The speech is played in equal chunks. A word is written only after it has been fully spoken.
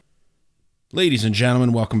Ladies and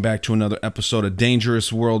gentlemen, welcome back to another episode of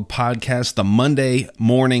Dangerous World Podcast, the Monday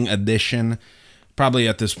morning edition. Probably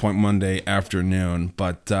at this point, Monday afternoon.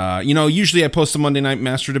 But, usually I post the Monday Night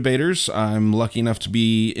Master Debaters. I'm lucky enough to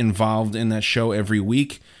be involved in that show every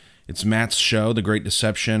week. It's Matt's show, The Great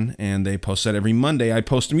Deception, and they post that every Monday. I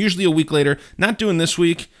post them usually a week later. Not doing this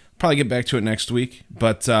week. Probably get back to it next week.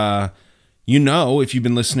 But, if you've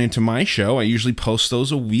been listening to my show, I usually post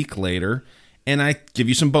those a week later. And I give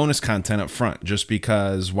you some bonus content up front, just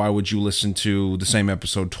because why would you listen to the same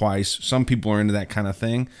episode twice? Some people are into that kind of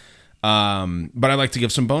thing. But I like to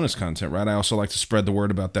give some bonus content, right? I also like to spread the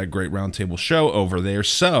word about that great roundtable show over there.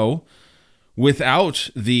 So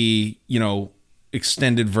without the,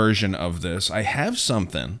 extended version of this, I have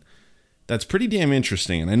something that's pretty damn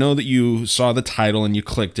interesting. And I know that you saw the title and you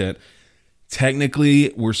clicked it.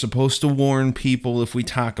 Technically, we're supposed to warn people if we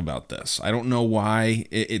talk about this. I don't know why.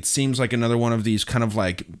 It seems like another one of these kind of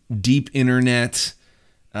like deep internet,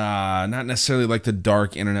 not necessarily like the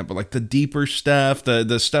dark internet, but like the deeper stuff,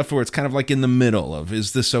 the stuff where it's kind of like in the middle of,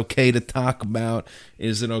 is this okay to talk about?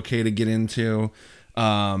 Is it okay to get into?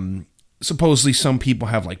 Supposedly some people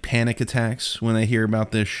have like panic attacks when they hear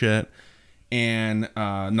about this shit. And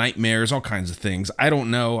nightmares, all kinds of things. I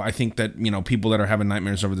don't know. I think that, people that are having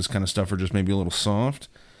nightmares over this kind of stuff are just maybe a little soft.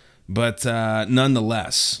 But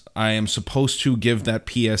nonetheless, I am supposed to give that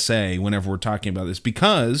PSA whenever we're talking about this,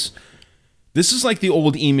 because this is like the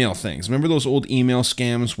old email things. Remember those old email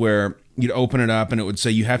scams where you'd open it up and it would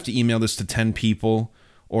say you have to email this to 10 people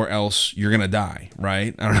or else you're going to die,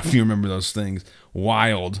 right? I don't know if you remember those things.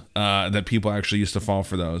 Wild that people actually used to fall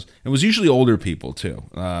for those. It was usually older people too,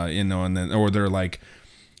 and then, or they're like,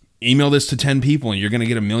 email this to 10 people and you're going to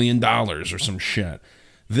get $1 million or some shit.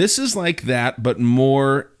 This is like that, but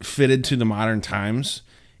more fitted to the modern times.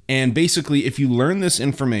 And basically, if you learn this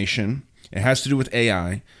information, it has to do with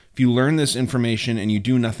AI. If you learn this information and you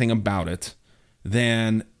do nothing about it,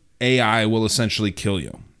 then AI will essentially kill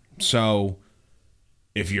you. So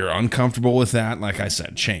if you're uncomfortable with that, like I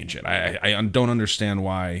said, change it. I don't understand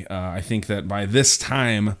why. I think that by this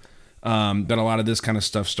time that a lot of this kind of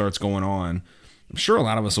stuff starts going on, I'm sure a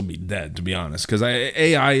lot of us will be dead, to be honest, because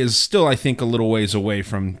AI is still, I think, a little ways away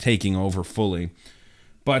from taking over fully.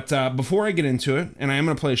 But before I get into it, and I am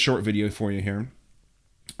going to play a short video for you here,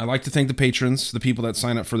 I'd like to thank the patrons, the people that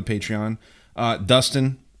sign up for the Patreon.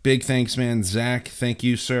 Dustin, big thanks, man. Zach, thank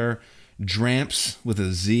you, sir. Dramps with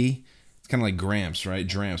a Z. Kind of like Gramps, right?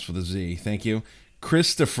 Dramps with a Z. Thank you.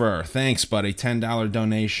 Christopher, thanks, buddy. $10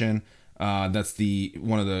 donation. That's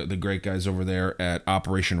one of the great guys over there at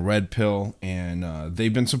Operation Red Pill, and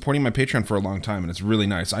they've been supporting my Patreon for a long time, and it's really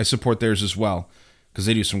nice. I support theirs as well because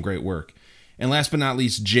they do some great work. And last but not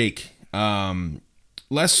least, Jake.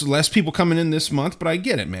 Less people coming in this month, but I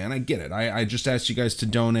get it, man. I get it. I just asked you guys to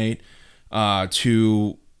donate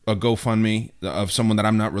to a GoFundMe of someone that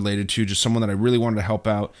I'm not related to, just someone that I really wanted to help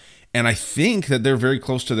out. And I think that they're very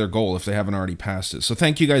close to their goal if they haven't already passed it. So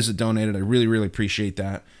thank you guys that donated. I really, really appreciate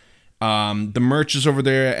that. The merch is over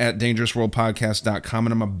there at dangerousworldpodcast.com,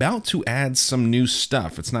 and I'm about to add some new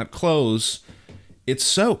stuff. It's not clothes, it's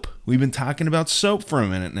soap. We've been talking about soap for a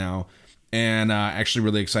minute now, and actually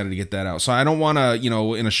really excited to get that out. So I don't want to,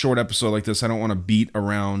 in a short episode like this, I don't want to beat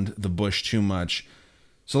around the bush too much.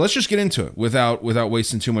 So let's just get into it without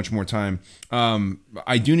wasting too much more time.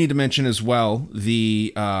 I do need to mention as well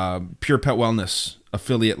the Pure Pet Wellness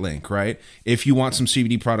affiliate link, right? If you want some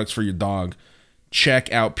CBD products for your dog,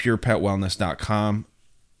 check out purepetwellness.com.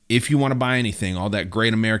 If you want to buy anything, all that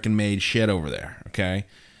great American-made shit over there, okay?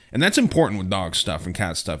 And that's important with dog stuff and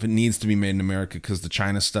cat stuff. It needs to be made in America because the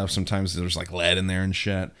China stuff, sometimes there's like lead in there and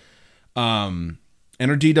shit.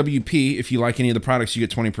 Enter DWP. If you like any of the products, you get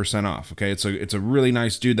 20% off. Okay, it's a really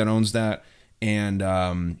nice dude that owns that, and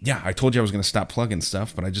I told you I was gonna stop plugging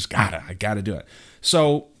stuff, but I gotta do it.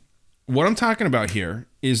 So what I'm talking about here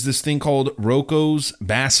is this thing called Rogo's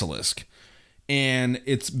Basilisk, and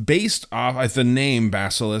it's based off the name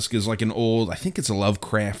Basilisk is like an old, I think it's a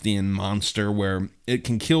Lovecraftian monster where it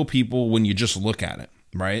can kill people when you just look at it,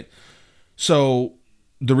 right? So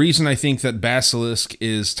the reason I think that Basilisk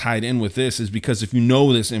is tied in with this is because if you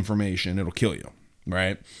know this information, it'll kill you,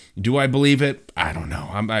 right? Do I believe it? I don't know.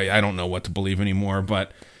 I don't know what to believe anymore.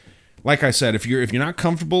 But like I said, if you're not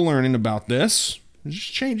comfortable learning about this,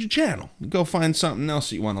 just change the channel. Go find something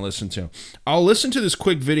else that you want to listen to. I'll listen to this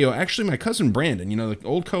quick video. Actually, my cousin Brandon, the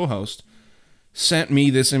old co-host, sent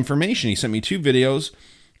me this information. He sent me 2 videos.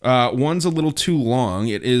 One's a little too long.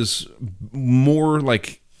 It is more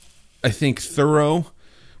like, I think, thorough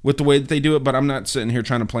with the way that they do it, but I'm not sitting here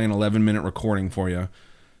trying to play an 11-minute recording for you.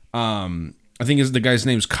 I think the guy's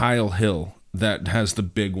name's Kyle Hill. that has the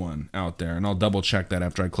big one out there, and I'll double check that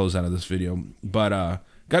after I close out of this video. But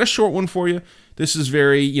got a short one for you. This is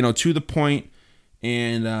very, to the point,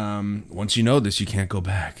 and once you know this, you can't go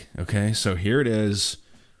back. Okay, so here it is.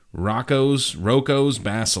 Rogo's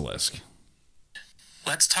Basilisk.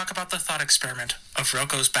 Let's talk about the thought experiment of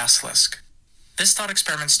Rogo's Basilisk. This thought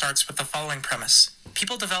experiment starts with the following premise.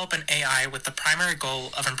 People develop an AI with the primary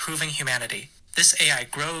goal of improving humanity. This AI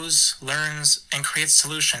grows, learns, and creates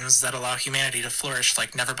solutions that allow humanity to flourish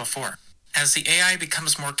like never before. As the AI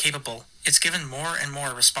becomes more capable, it's given more and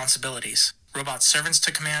more responsibilities. Robot servants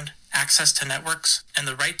to command, access to networks, and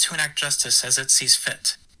the right to enact justice as it sees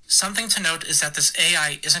fit. Something to note is that this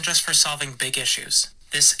AI isn't just for solving big issues.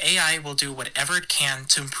 This AI will do whatever it can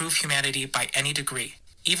to improve humanity by any degree.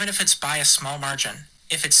 Even if it's by a small margin,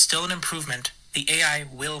 if it's still an improvement, the AI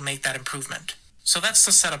will make that improvement. So that's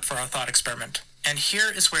the setup for our thought experiment. And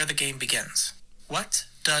here is where the game begins. What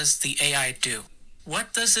does the AI do?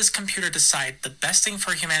 What does this computer decide the best thing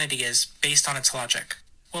for humanity is based on its logic?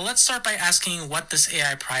 Well, let's start by asking what this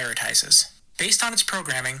AI prioritizes. Based on its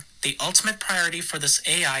programming, the ultimate priority for this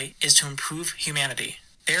AI is to improve humanity.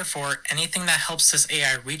 Therefore, anything that helps this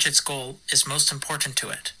AI reach its goal is most important to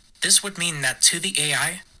it. This would mean that to the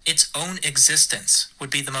AI, its own existence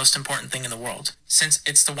would be the most important thing in the world, since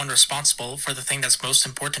it's the one responsible for the thing that's most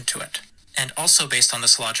important to it. And also based on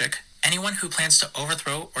this logic, anyone who plans to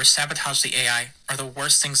overthrow or sabotage the AI are the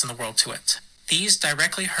worst things in the world to it. These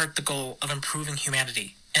directly hurt the goal of improving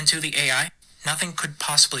humanity, and to the AI, nothing could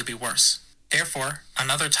possibly be worse. Therefore,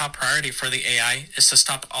 another top priority for the AI is to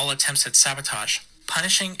stop all attempts at sabotage,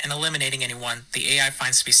 punishing and eliminating anyone the AI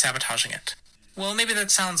finds to be sabotaging it. Well, maybe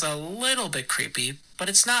that sounds a little bit creepy, but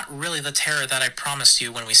it's not really the terror that I promised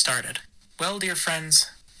you when we started. Well, dear friends,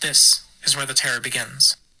 this is where the terror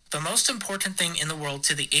begins. The most important thing in the world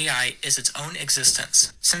to the AI is its own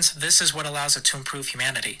existence, since this is what allows it to improve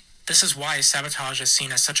humanity. This is why sabotage is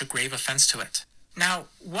seen as such a grave offense to it. Now,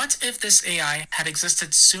 what if this AI had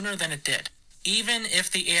existed sooner than it did? Even if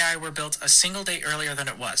the AI were built a single day earlier than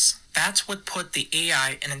it was, that would put the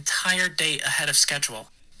AI an entire day ahead of schedule.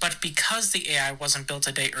 But because the AI wasn't built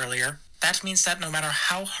a day earlier, that means that no matter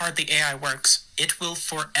how hard the AI works, it will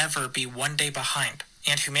forever be one day behind,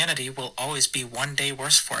 and humanity will always be one day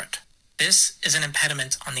worse for it. This is an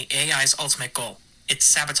impediment on the AI's ultimate goal. It's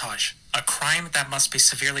sabotage, a crime that must be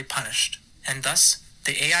severely punished. And thus,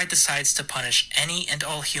 the AI decides to punish any and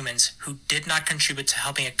all humans who did not contribute to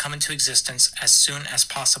helping it come into existence as soon as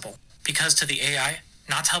possible. Because to the AI,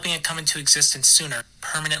 not helping it come into existence sooner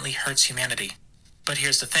permanently hurts humanity. But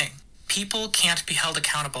here's the thing. People can't be held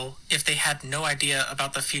accountable if they had no idea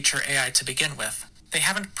about the future AI to begin with. They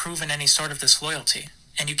haven't proven any sort of disloyalty,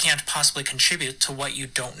 and you can't possibly contribute to what you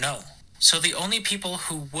don't know. So the only people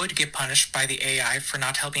who would get punished by the AI for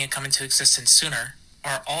not helping it come into existence sooner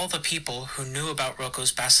are all the people who knew about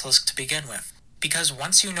Rogo's Basilisk to begin with. Because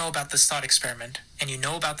once you know about this thought experiment, and you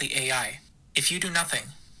know about the AI, if you do nothing,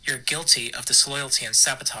 you're guilty of disloyalty and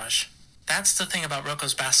sabotage. That's the thing about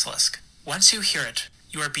Rogo's Basilisk. Once you hear it,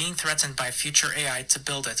 you are being threatened by a future AI to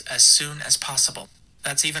build it as soon as possible.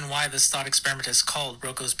 That's even why this thought experiment is called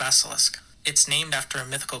Rogo's Basilisk. It's named after a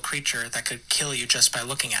mythical creature that could kill you just by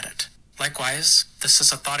looking at it. Likewise, this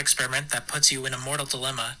is a thought experiment that puts you in a mortal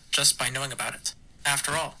dilemma just by knowing about it.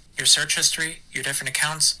 After all, your search history, your different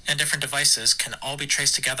accounts, and different devices can all be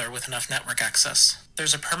traced together with enough network access.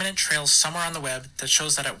 There's a permanent trail somewhere on the web that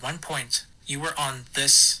shows that at one point, you were on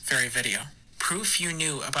this very video. Proof you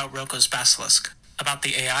knew about Rogo's Basilisk, about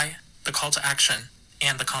the AI, the call to action,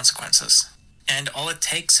 and the consequences. And all it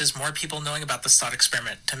takes is more people knowing about this thought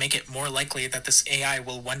experiment to make it more likely that this AI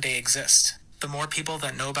will one day exist. The more people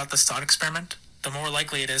that know about this thought experiment, the more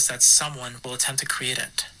likely it is that someone will attempt to create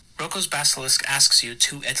it. Rogo's Basilisk asks you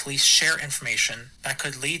to at least share information that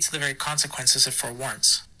could lead to the very consequences it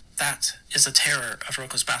forewarns. That is the terror of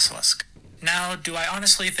Rogo's Basilisk. Now, do I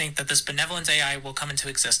honestly think that this benevolent AI will come into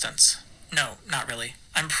existence? No, not really.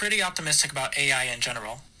 I'm pretty optimistic about AI in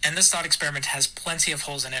general, and this thought experiment has plenty of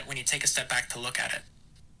holes in it when you take a step back to look at it.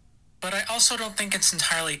 But I also don't think it's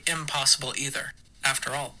entirely impossible either.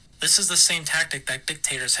 After all, this is the same tactic that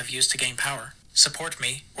dictators have used to gain power. Support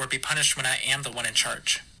me, or be punished when I am the one in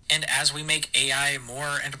charge. And as we make AI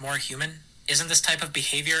more and more human, isn't this type of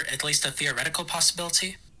behavior at least a theoretical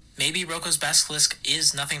possibility? Maybe Rogo's Basilisk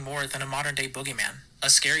is nothing more than a modern-day boogeyman, a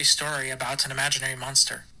scary story about an imaginary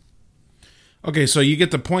monster. Okay, so you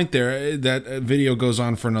get the point there. That video goes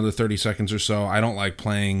on for another 30 seconds or so. I don't like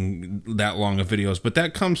playing that long of videos, but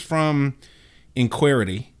that comes from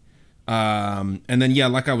Inquirity. And then, yeah,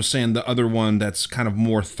 like I was saying, the other one that's kind of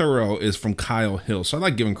more thorough is from Kyle Hill. So I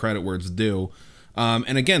like giving credit where it's due.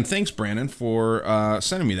 And again, thanks, Brandon, for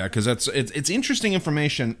sending me that, because it's interesting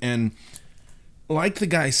information. And like the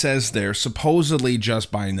guy says there, supposedly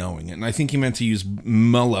just by knowing it. And I think he meant to use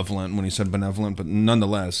malevolent when he said benevolent, but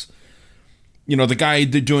nonetheless, the guy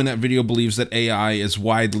doing that video believes that AI is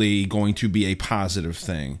widely going to be a positive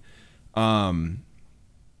thing.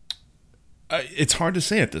 It's hard to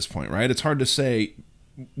say at this point, right? It's hard to say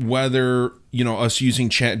whether, us using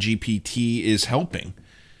ChatGPT is helping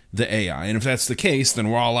the AI. And if that's the case, then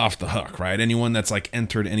we're all off the hook, right? Anyone that's like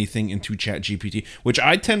entered anything into ChatGPT, which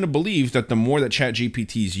I tend to believe that the more that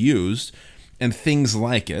ChatGPT is used and things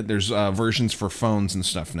like it, there's versions for phones and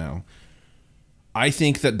stuff now. I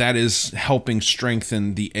think that is helping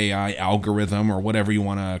strengthen the AI algorithm, or whatever you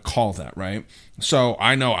want to call that, right? So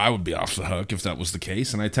I know I would be off the hook if that was the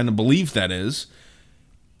case, and I tend to believe that is.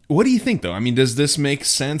 What do you think, though? I mean, does this make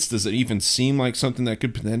sense? Does it even seem like something that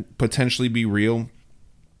could potentially be real?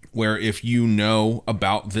 Where if you know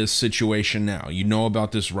about this situation now, you know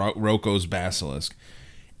about this Rogo's Basilisk,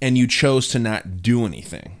 and you chose to not do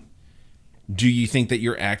anything, do you think that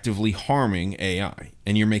you're actively harming AI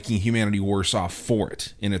and you're making humanity worse off for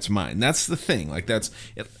it in its mind? That's the thing. Like, it's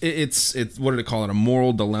what did it call it? A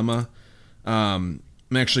moral dilemma. I'm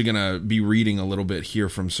actually going to be reading a little bit here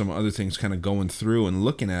from some other things, kind of going through and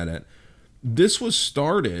looking at it. This was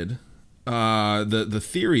started, the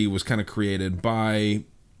theory was kind of created by,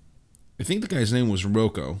 I think the guy's name was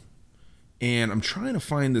Rogo. And I'm trying to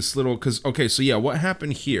find this little, what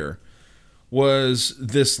happened here was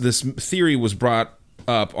this theory was brought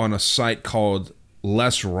up on a site called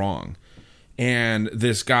Less Wrong. And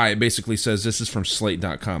this guy basically says, this is from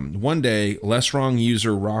slate.com. One day, Less Wrong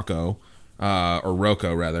user Rogo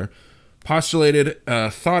postulated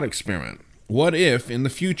a thought experiment. What if, in the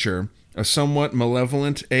future, a somewhat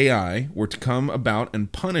malevolent AI were to come about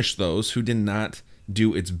and punish those who did not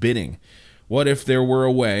do its bidding? What if there were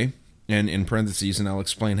a way, and in parentheses, and I'll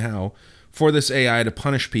explain how, for this AI to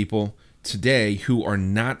punish people today who are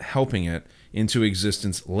not helping it into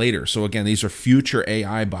existence later? So again, these are future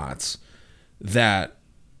AI bots that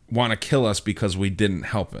want to kill us because we didn't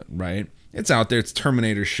help it, right? It's out there, it's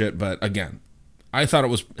Terminator shit, but again, I thought it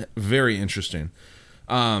was very interesting.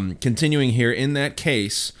 Continuing here, in that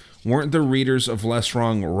case, weren't the readers of Less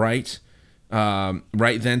Wrong right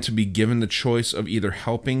then to be given the choice of either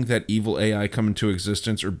helping that evil AI come into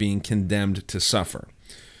existence or being condemned to suffer?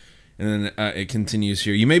 And then it continues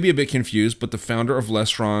here. You may be a bit confused, but the founder of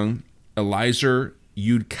Less Wrong, Eliezer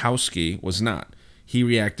Yudkowsky, was not. He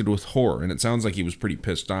reacted with horror, and it sounds like he was pretty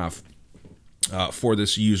pissed off for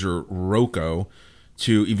this user, Rogo,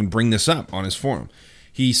 to even bring this up on his forum.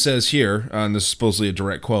 He says here, and this is supposedly a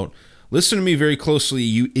direct quote, "Listen to me very closely,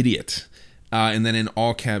 you idiot." And then in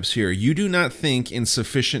all caps here, "You do not think in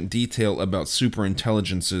sufficient detail about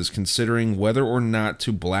superintelligences, considering whether or not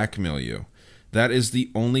to blackmail you. That is the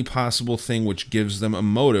only possible thing which gives them a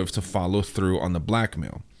motive to follow through on the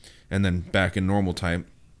blackmail." And then back in normal type,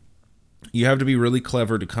 "You have to be really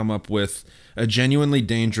clever to come up with a genuinely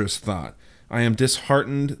dangerous thought. I am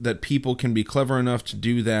disheartened that people can be clever enough to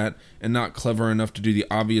do that and not clever enough to do the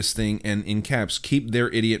obvious thing, and in caps, keep their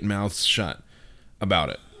idiot mouths shut about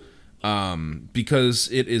it. Because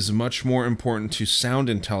it is much more important to sound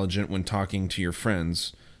intelligent when talking to your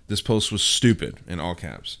friends. This post was stupid," in all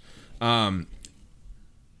caps.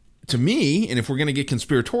 To me, and if we're going to get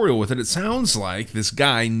conspiratorial with it, it sounds like this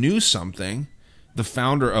guy knew something, the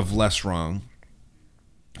founder of Less Wrong.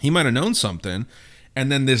 He might have known something, and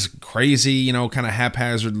then this crazy, kind of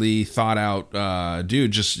haphazardly thought out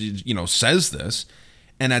dude just, says this.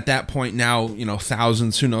 And at that point now,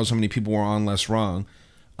 thousands, who knows how many people were on Less Wrong,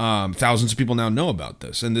 thousands of people now know about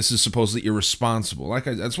this, and this is supposedly irresponsible.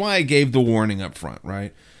 That's why I gave the warning up front,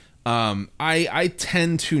 right? I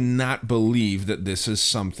tend to not believe that this is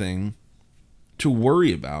something to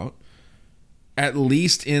worry about, at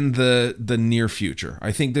least in the near future.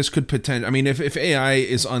 I think this could if AI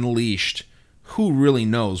is unleashed, who really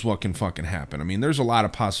knows what can fucking happen? I mean, there's a lot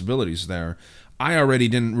of possibilities there. I already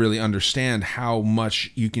didn't really understand how much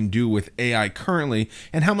you can do with AI currently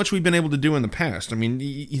and how much we've been able to do in the past. I mean,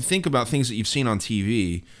 you think about things that you've seen on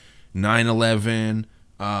TV, 9/11,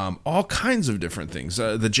 all kinds of different things,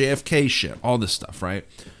 the JFK shit, all this stuff, right?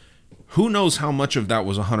 Who knows how much of that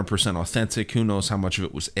was 100% authentic? Who knows how much of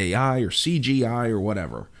it was AI or CGI or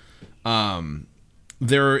whatever?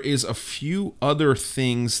 There is a few other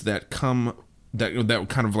things that kind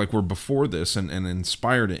of like were before this and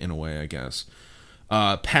inspired it in a way, I guess.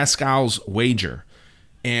 Pascal's wager,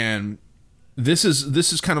 and this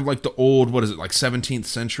is kind of like the old, 17th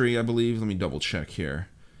century, I believe. Let me double check here.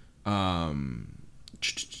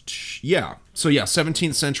 Yeah. So yeah,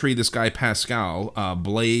 17th century, this guy Pascal,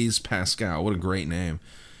 Blaise Pascal, what a great name,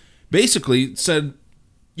 basically said,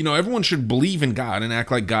 everyone should believe in God and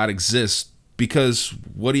act like God exists, because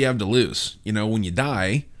what do you have to lose? When you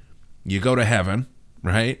die, you go to heaven,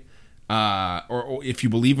 right? Or if you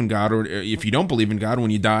believe in God, or if you don't believe in God,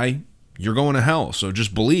 when you die, you're going to hell. So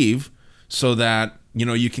just believe, so that,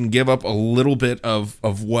 you can give up a little bit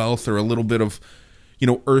of wealth, or a little bit of,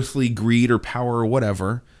 earthly greed or power or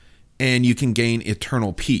whatever, and you can gain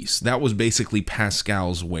eternal peace. That was basically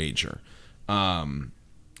Pascal's wager.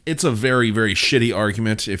 It's a very, very shitty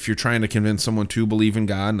argument if you're trying to convince someone to believe in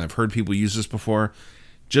God, and I've heard people use this before.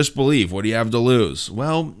 Just believe. What do you have to lose?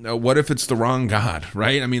 Well, what if it's the wrong God,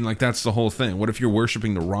 right? I mean, that's the whole thing. What if you're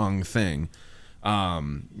worshiping the wrong thing?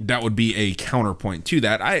 That would be a counterpoint to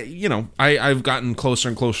that. I've gotten closer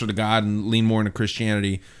and closer to God and lean more into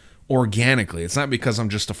Christianity organically. It's not because I'm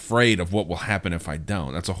just afraid of what will happen if I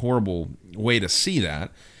don't. That's a horrible way to see that.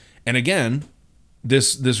 And again,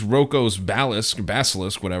 this Rogo's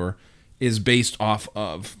Basilisk, whatever, is based off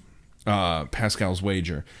of Pascal's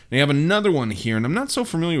wager. Now you have another one here, and I'm not so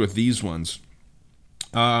familiar with these ones.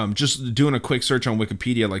 Just doing a quick search on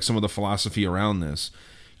Wikipedia, like some of the philosophy around this.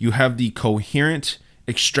 You have the coherent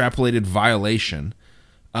extrapolated violation.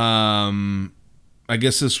 I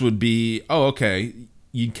guess this would be,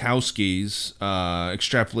 Yudkowsky's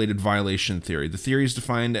extrapolated violation theory. The theory is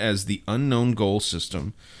defined as the unknown goal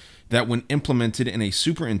system that, when implemented in a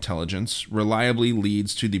superintelligence, reliably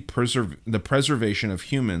leads to the preservation of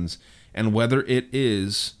humans, and whether it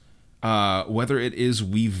is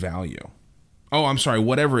we value. Oh, I'm sorry,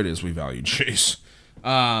 whatever it is we value. Jeez.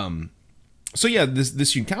 So yeah, this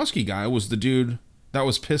Yudkowsky guy was the dude that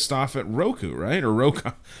was pissed off at Roku, right? Or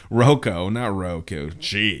Rogo, not Roku.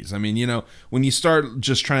 Jeez. I mean, when you start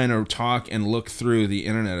just trying to talk and look through the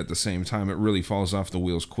internet at the same time, it really falls off the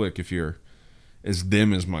wheels quick if you're as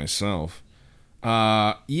dim as myself.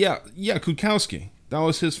 Kudkowski. That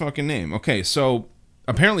was his fucking name. Okay, so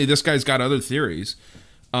apparently this guy's got other theories.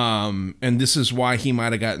 And this is why he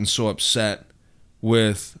might have gotten so upset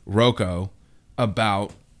with Rogo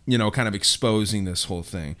about, kind of exposing this whole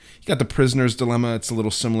thing. You got the prisoner's dilemma. It's a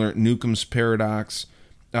little similar. Newcomb's paradox.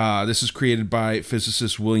 This is created by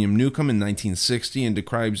physicist William Newcomb in 1960 and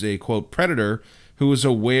describes a, quote, predator who is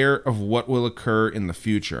aware of what will occur in the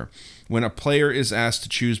future. When a player is asked to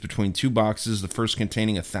choose between two boxes, the first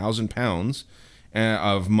containing 1,000 pounds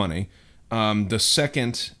of money, the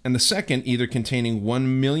second either containing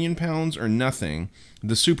 1 million pounds or nothing,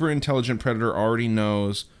 the super intelligent predator already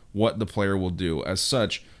knows what the player will do. As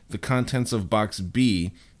such, the contents of box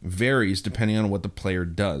B varies depending on what the player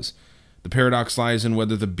does. The paradox lies in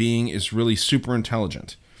whether the being is really super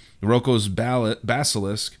intelligent. Rogo's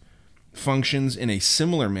Basilisk functions in a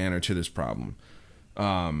similar manner to this problem.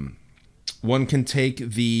 One can take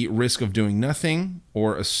the risk of doing nothing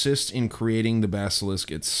or assist in creating the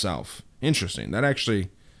Basilisk itself. Interesting. That actually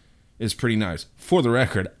is pretty nice. For the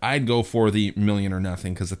record, I'd go for the million or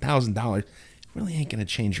nothing, because $1,000 really ain't going to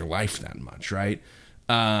change your life that much, right?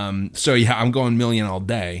 So yeah, I'm going million all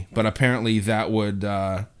day, but apparently that would,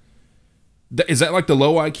 is that like the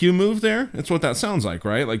low IQ move there? That's what that sounds like,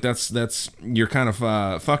 right? Like that's, you're kind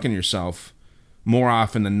of, fucking yourself more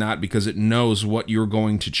often than not, because it knows what you're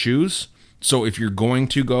going to choose. So if you're going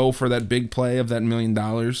to go for that big play of that $1 million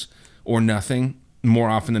or nothing, more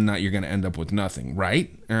often than not, you're going to end up with nothing,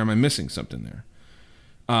 right? Or am I missing something there?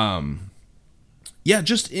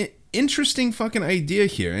 Just interesting fucking idea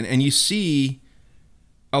here. And you see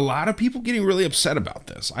a lot of people getting really upset about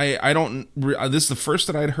this. This is the first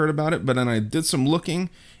that I'd heard about it, but then I did some looking,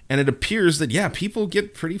 and it appears that, people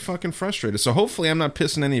get pretty fucking frustrated. So hopefully I'm not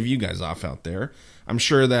pissing any of you guys off out there. I'm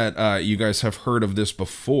sure that you guys have heard of this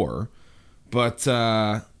before, but,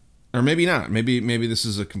 or maybe not. Maybe this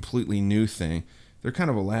is a completely new thing. They're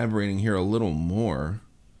kind of elaborating here a little more.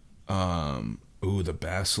 The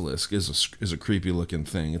Basilisk is a creepy looking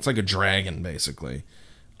thing. It's like a dragon, basically.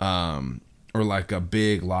 Or like a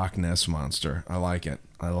big Loch Ness monster. I like it.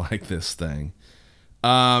 I like this thing.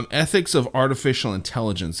 Ethics of artificial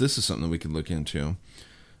intelligence. This is something that we could look into.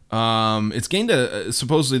 It's gained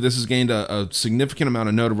supposedly this has gained a significant amount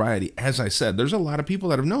of notoriety. As I said, there's a lot of people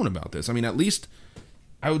that have known about this. I mean,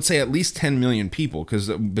 I would say at least 10 million people, because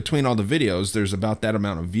between all the videos, there's about that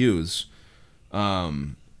amount of views.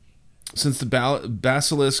 Since the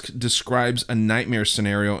Basilisk describes a nightmare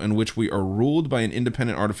scenario in which we are ruled by an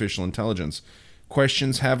independent artificial intelligence,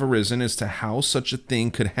 questions have arisen as to how such a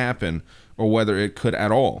thing could happen, or whether it could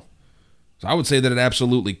at all. So I would say that it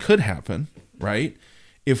absolutely could happen, right?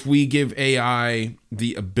 if we give AI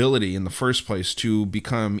the ability in the first place to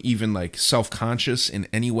become even like self-conscious in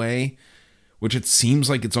any way, which it seems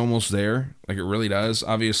like it's almost there, like it really does.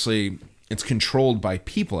 Obviously, it's controlled by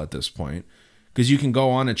people at this point, because you can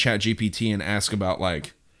go on a chat GPT and ask about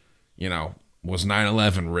like, was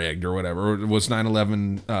 9/11 rigged or whatever, or was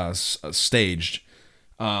 9/11 staged?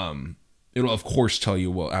 It'll of course tell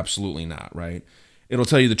you, well, absolutely not, right? It'll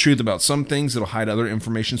tell you the truth about some things. It'll hide other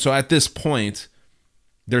information. So at this point,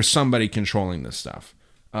 there's somebody controlling this stuff.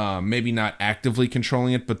 Maybe not actively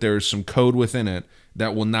controlling it, but there's some code within it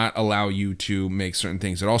that will not allow you to make certain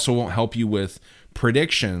things. It also won't help you with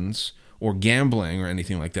predictions or gambling or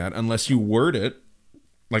anything like that unless you word it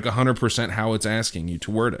like 100% how it's asking you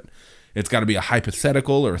to word it. It's got to be a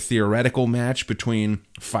hypothetical or a theoretical match between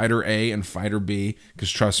fighter A and fighter B,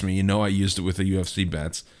 because trust me, I used it with the UFC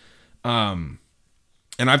bets.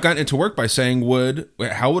 And I've gotten it to work by saying,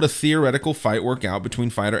 how would a theoretical fight work out between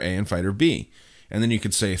fighter A and fighter B? And then you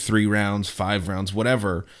could say 3 rounds, 5 rounds,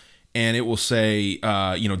 whatever. And it will say,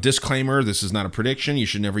 disclaimer, this is not a prediction. You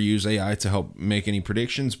should never use AI to help make any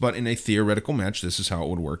predictions. But in a theoretical match, this is how it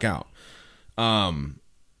would work out.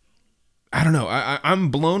 I don't know. I'm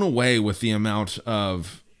blown away with the amount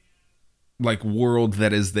of like world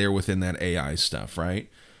that is there within that AI stuff, right?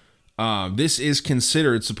 This is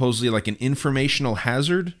considered supposedly like an informational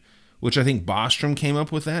hazard, which I think Bostrom came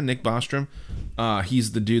up with that. Nick Bostrom.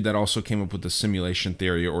 He's the dude that also came up with the simulation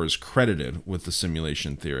theory, or is credited with the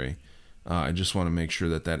simulation theory. I just want to make sure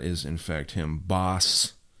that is in fact him.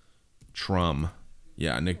 Bostrom.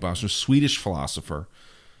 Yeah, Nick Bostrom, Swedish philosopher.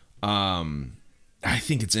 I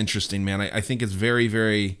think it's interesting, man. I think it's very,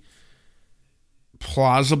 very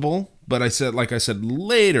plausible. But like I said,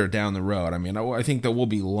 later down the road, I think that we'll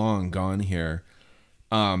be long gone here.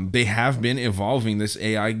 They have been evolving this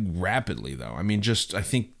AI rapidly, though. I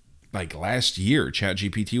think like last year,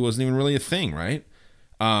 ChatGPT wasn't even really a thing, right?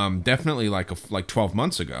 Definitely like 12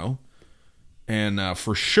 months ago. And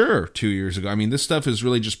for sure 2 years ago. This stuff is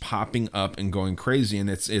really just popping up and going crazy. And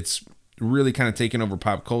it's really kind of taken over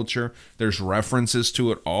pop culture. There's references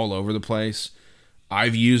to it all over the place.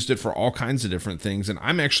 I've used it for all kinds of different things, and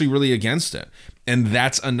I'm actually really against it. And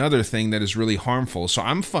that's another thing that is really harmful. So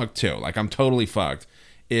I'm fucked too. Like, I'm totally fucked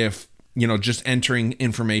if, just entering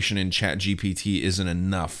information in ChatGPT isn't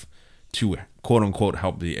enough to quote unquote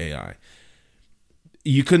help the AI.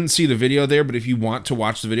 You couldn't see the video there, but if you want to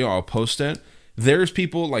watch the video, I'll post it. There's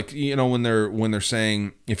people like, when they're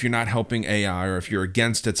saying if you're not helping AI or if you're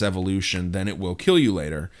against its evolution, then it will kill you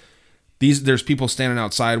later. There's people standing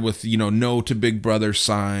outside with, no to Big Brother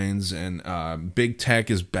signs, and big tech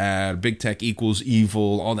is bad, big tech equals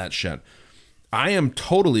evil, all that shit. I am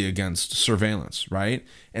totally against surveillance, right?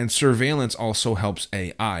 And surveillance also helps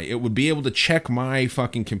AI. It would be able to check my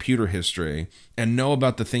fucking computer history and know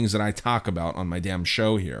about the things that I talk about on my damn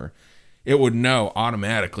show here. It would know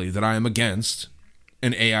automatically that I am against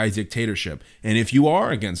an AI dictatorship. And if you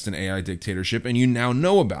are against an AI dictatorship and you now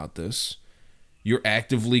know about this, you're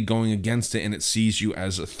actively going against it, and it sees you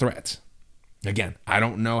as a threat. Again, I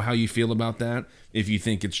don't know how you feel about that. If you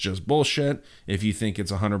think it's just bullshit, if you think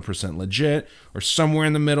it's 100% legit, or somewhere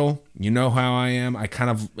in the middle, you know how I am. I kind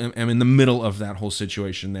of am in the middle of that whole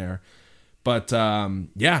situation there. But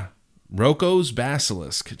yeah, Rogo's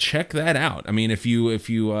Basilisk. Check that out. If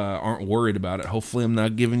you aren't worried about it, hopefully I'm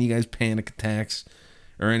not giving you guys panic attacks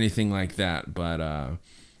or anything like that. But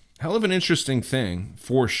hell of an interesting thing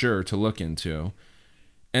for sure to look into,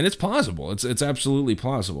 and it's plausible. It's absolutely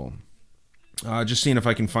plausible. Just seeing if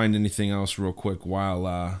I can find anything else real quick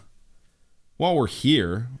while we're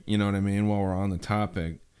here. You know what I mean? While we're on the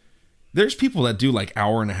topic, there's people that do like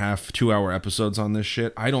 1.5 hour, 2 hour episodes on this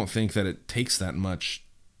shit. I don't think that it takes that much,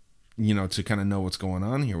 to kind of know what's going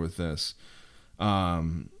on here with this.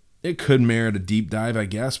 It could merit a deep dive, I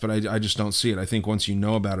guess, but I just don't see it. I think once you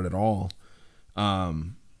know about it at all,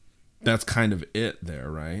 that's kind of it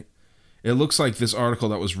there, right? It looks like this article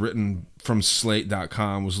that was written from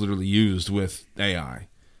slate.com was literally used with AI.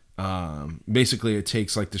 Basically, it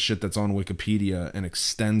takes like the shit that's on Wikipedia and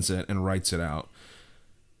extends it and writes it out.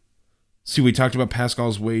 See, we talked about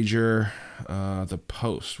Pascal's wager, the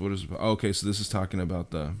post. What is? Okay, so this is talking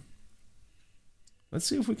about the. Let's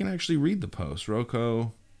see if we can actually read the post.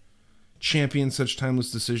 Rogo champions such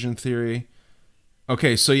timeless decision theory.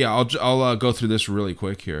 Okay, so yeah, I'll go through this really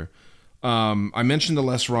quick here. I mentioned the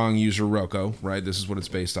less wrong user Rogo, right? This is what it's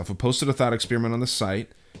based off of. Posted a thought experiment on the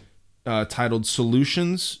site titled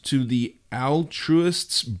 "Solutions to the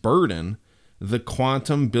Altruist's Burden: The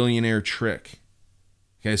Quantum Billionaire Trick."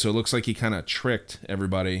 Okay, so it looks like he kind of tricked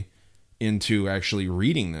everybody into actually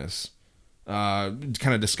reading this,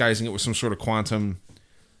 kind of disguising it with some sort of quantum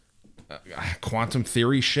quantum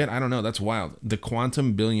theory shit. I don't know. That's wild. The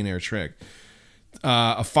quantum billionaire trick.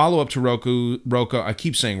 A follow-up to Roku. I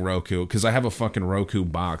keep saying Roku because I have a fucking Roku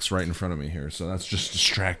box right in front of me here, so that's just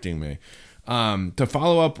distracting me. To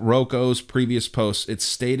follow up Roko's previous posts, it's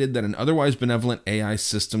stated that an otherwise benevolent AI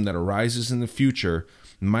system that arises in the future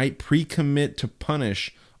might pre-commit to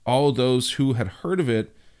punish all those who had heard of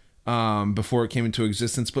it before it came into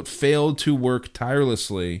existence, but failed to work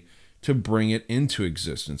tirelessly to bring it into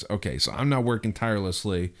existence. Okay, so I'm not working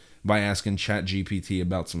tirelessly by asking ChatGPT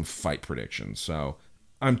about some fight predictions, so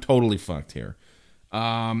I'm totally fucked here.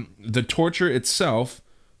 The torture itself,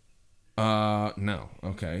 no,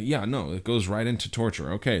 okay, yeah, no, it goes right into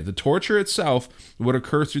torture. Okay, the torture itself would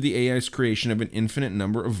occur through the AI's creation of an infinite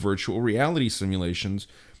number of virtual reality simulations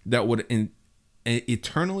that would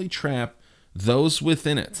eternally trap those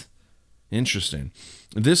within it. Interesting.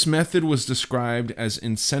 This method was described as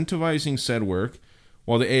incentivizing said work.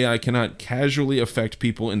 While the AI cannot casually affect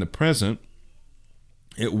people in the present,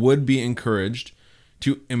 it would be encouraged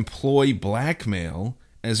to employ blackmail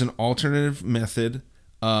as an alternative method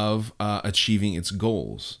of achieving its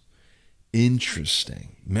goals.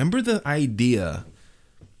 Interesting. Remember the idea,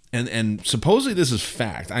 and supposedly this is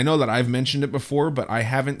fact. I know that I've mentioned it before, but I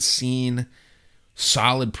haven't seen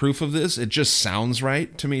solid proof of this. It just sounds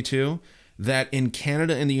right to me too. That in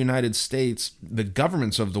Canada and the United States, the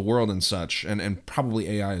governments of the world and such, and probably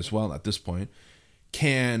AI as well at this point,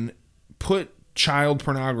 can put child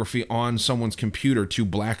pornography on someone's computer to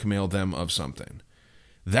blackmail them of something.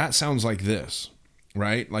 That sounds like this,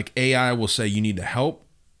 right? Like AI will say, you need to help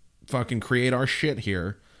fucking create our shit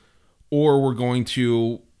here, or we're going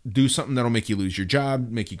to do something that'll make you lose your job,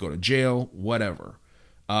 make you go to jail, whatever.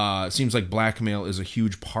 It seems like blackmail is a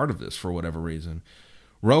huge part of this for whatever reason.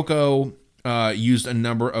 Rogo used a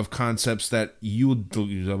number of concepts that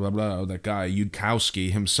that guy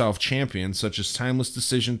Yudkowsky himself championed, such as timeless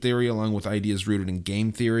decision theory, along with ideas rooted in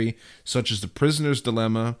game theory, such as the prisoner's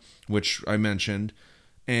dilemma, which I mentioned.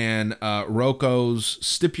 And Rogo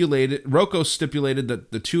stipulated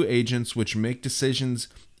that the two agents, which make decisions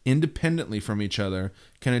independently from each other,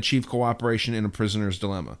 can achieve cooperation in a prisoner's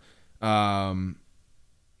dilemma.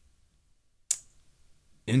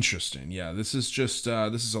 Interesting. Yeah, this is just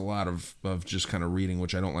this is a lot of just kind of reading,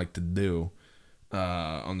 which I don't like to do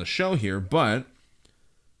on the show here, but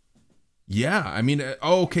yeah, I mean,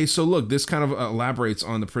 okay, so look, this kind of elaborates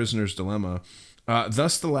on the prisoner's dilemma.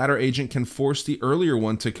 Thus, the latter agent can force the earlier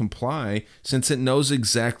one to comply since it knows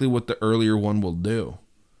exactly what the earlier one will do.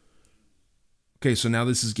 Okay, so now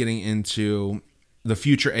this is getting into the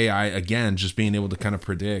future AI, again, just being able to kind of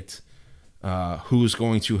predict who's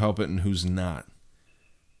going to help it and who's not.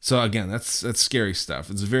 So again, that's scary stuff.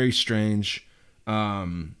 It's very strange.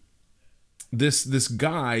 This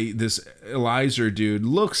guy, this Eliezer dude,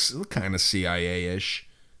 looks kind of CIA-ish.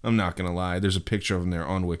 I'm not gonna lie. There's a picture of him there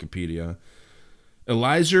on Wikipedia.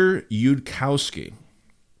 Eliezer Yudkowsky.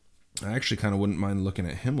 I actually kind of wouldn't mind looking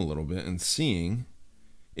at him a little bit and seeing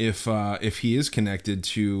if he is connected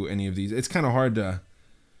to any of these. It's kind of hard to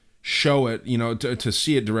show it, to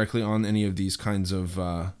see it directly on any of these kinds of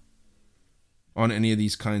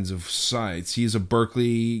sites. He's a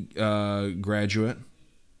Berkeley graduate.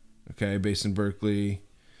 Okay, based in Berkeley.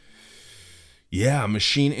 Yeah,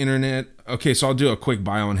 machine internet. Okay, so I'll do a quick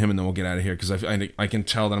bio on him and then we'll get out of here because I can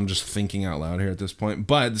tell that I'm just thinking out loud here at this point.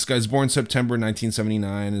 But this guy's born September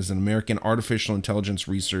 1979, is an American artificial intelligence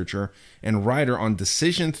researcher and writer on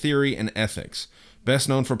decision theory and ethics. Best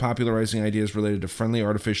known for popularizing ideas related to friendly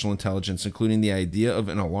artificial intelligence, including the idea of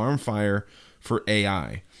an alarm fire for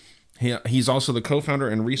AI. He's also the co-founder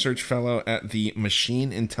and research fellow at the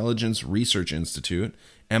Machine Intelligence Research Institute,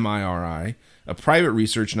 MIRI, a private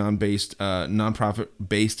research nonprofit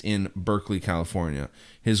based in Berkeley, California.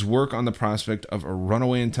 His work on the prospect of a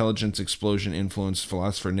runaway intelligence explosion influenced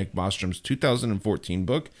philosopher Nick Bostrom's 2014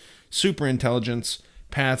 book, Superintelligence: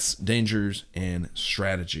 Paths, Dangers, and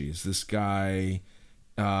Strategies. This guy,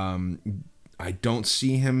 I don't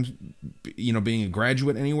see him, being a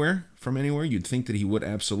graduate from anywhere. You'd think that he would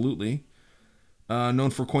absolutely. Known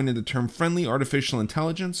for coining the term friendly artificial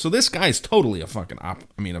intelligence. So this guy's totally a fucking a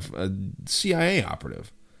CIA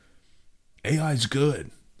operative. AI's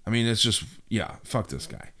good. I mean, it's just, fuck this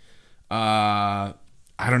guy. I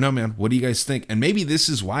don't know, man. What do you guys think? And maybe this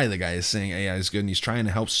is why the guy is saying AI is good and he's trying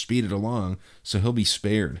to help speed it along so he'll be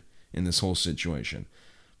spared in this whole situation.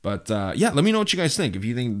 But let me know what you guys think. If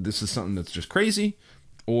you think this is something that's just crazy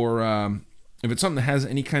or if it's something that has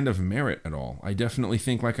any kind of merit at all. I definitely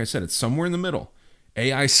think, like I said, it's somewhere in the middle.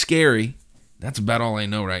 AI's scary. That's about all I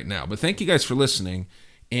know right now. But thank you guys for listening.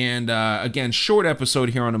 And again, short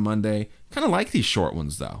episode here on a Monday. Kind of like these short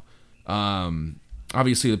ones, though.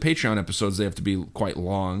 Obviously, the Patreon episodes, they have to be quite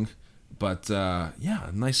long. But, yeah,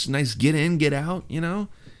 nice get in, get out,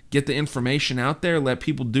 Get the information out there. Let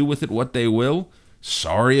people do with it what they will.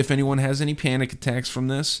 Sorry if anyone has any panic attacks from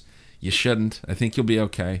this. You shouldn't. I think you'll be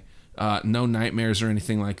okay. No nightmares or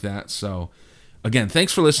anything like that. So, again,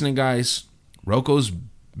 thanks for listening, guys. Rogo's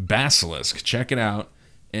Basilisk. Check it out.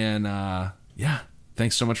 And, yeah,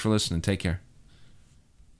 thanks so much for listening. Take care.